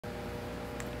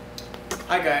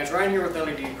Hi guys, Ryan here with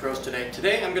LEDPros today.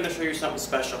 Today I'm going to show you something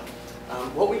special.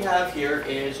 What we have here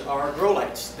is our grow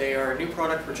lights. They are a new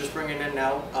product we're just bringing in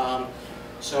now.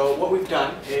 So what we've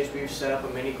done is we've set up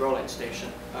a mini grow light station.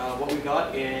 What we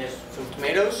got is some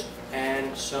tomatoes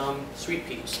and some sweet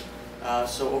peas.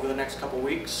 So over the next couple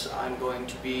weeks I'm going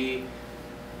to be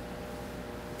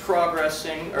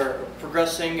progressing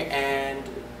and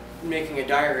making a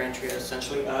diary entry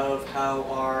essentially of how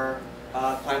our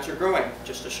plants are growing,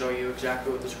 just to show you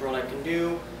exactly what this grow light can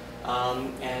do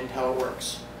and how it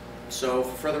works. So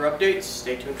for further updates,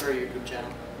 stay tuned to our YouTube channel.